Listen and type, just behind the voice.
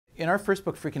In our first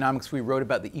book, Freakonomics, we wrote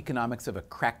about the economics of a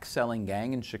crack-selling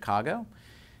gang in Chicago.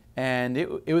 And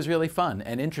it was really fun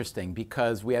and interesting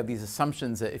because we have these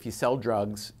assumptions that if you sell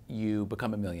drugs, you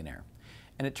become a millionaire.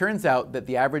 And it turns out that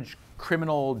the average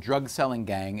criminal drug-selling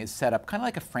gang is set up kind of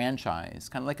like a franchise,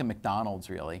 kind of like a McDonald's,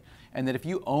 really. And that if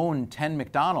you own 10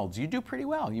 McDonald's, you do pretty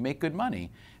well. You make good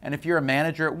money. And if you're a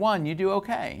manager at one, you do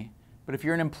okay. But if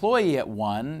you're an employee at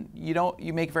one,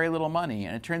 you make very little money.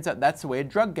 And it turns out that's the way a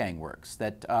drug gang works,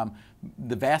 that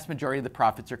the vast majority of the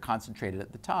profits are concentrated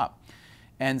at the top.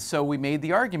 And so we made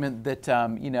the argument that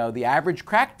the average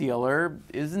crack dealer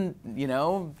isn't,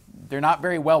 they're not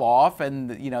very well off,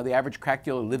 and the average crack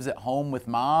dealer lives at home with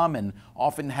mom and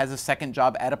often has a second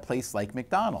job at a place like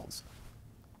McDonald's.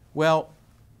 Well,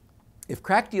 if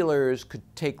crack dealers could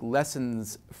take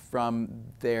lessons from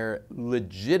their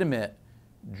legitimate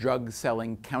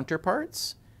drug-selling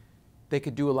counterparts, they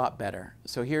could do a lot better.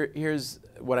 So here's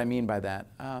what I mean by that.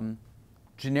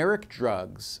 Generic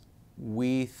drugs,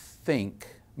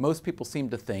 most people seem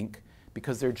to think,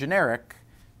 because they're generic,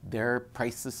 they're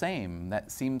priced the same.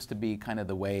 That seems to be kind of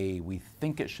the way we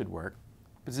think it should work.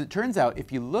 But as it turns out,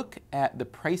 if you look at the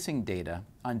pricing data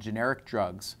on generic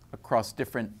drugs across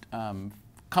different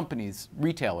companies,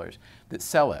 retailers that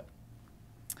sell it,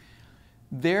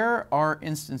 there are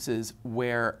instances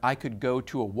where I could go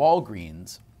to a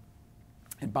Walgreens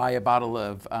and buy a bottle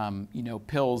of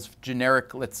pills,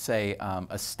 generic, let's say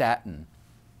a statin,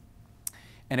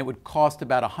 and it would cost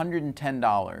about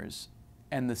 $110,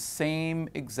 and the same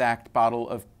exact bottle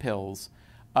of pills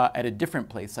at a different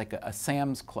place, like a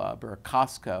Sam's Club or a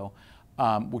Costco,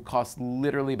 would cost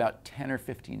literally about $10 or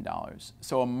 $15.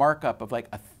 So a markup of like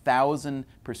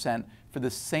 1,000% for the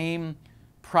same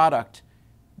product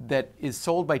that is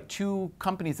sold by two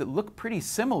companies that look pretty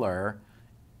similar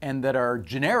and that are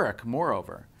generic,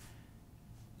 moreover.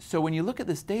 So when you look at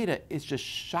this data, it's just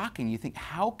shocking. You think,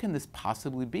 how can this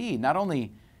possibly be? Not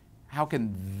only how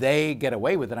can they get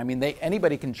away with it? I mean,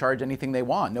 anybody can charge anything they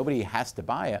want. Nobody has to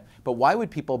buy it. But why would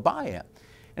people buy it?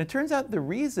 And it turns out the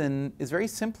reason is very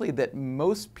simply that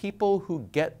most people who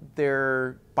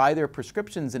buy their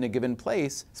prescriptions in a given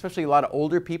place, especially a lot of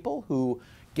older people who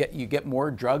you get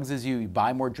more drugs you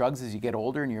buy more drugs as you get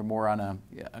older and you're more on a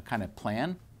kind of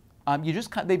plan.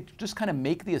 They just kind of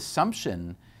make the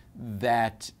assumption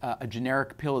that a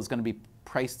generic pill is going to be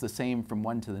priced the same from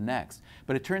one to the next.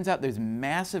 But it turns out there's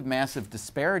massive, massive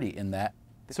disparity in that.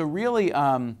 So really,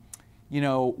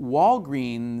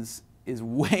 Walgreens is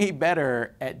way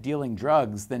better at dealing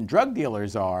drugs than drug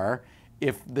dealers are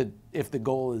if the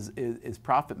goal is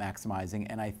profit maximizing.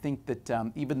 And I think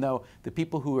that even though the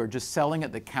people who are just selling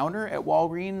at the counter at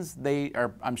Walgreens, they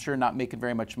are, I'm sure, not making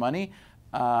very much money,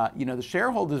 the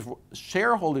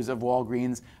shareholders of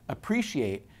Walgreens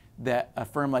appreciate that a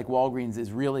firm like Walgreens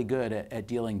is really good at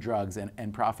dealing drugs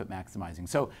and profit maximizing.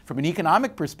 So from an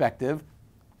economic perspective,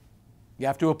 you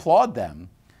have to applaud them.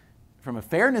 From a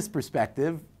fairness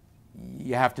perspective,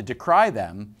 you have to decry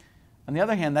them. On the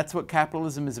other hand, that's what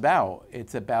capitalism is about.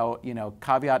 It's about,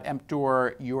 caveat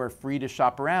emptor, you are free to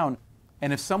shop around.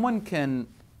 And if someone can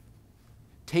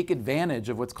take advantage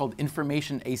of what's called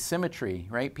information asymmetry,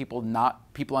 right? People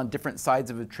on different sides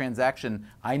of a transaction,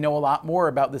 I know a lot more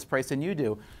about this price than you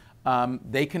do.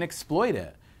 They can exploit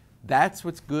it. That's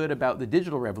what's good about the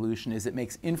digital revolution, is it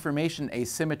makes information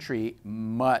asymmetry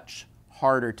much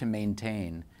harder to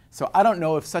maintain. So I don't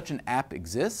know if such an app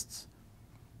exists,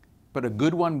 but a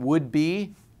good one would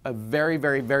be a very,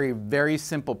 very, very, very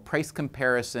simple price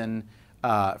comparison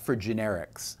for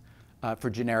generics, for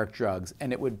generic drugs.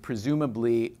 And it would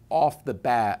presumably, off the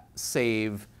bat,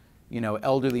 save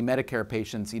elderly Medicare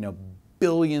patients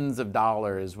billions of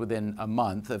dollars within a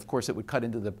month. Of course, it would cut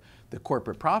into the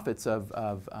corporate profits of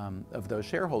those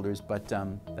shareholders, but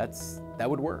that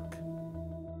would work.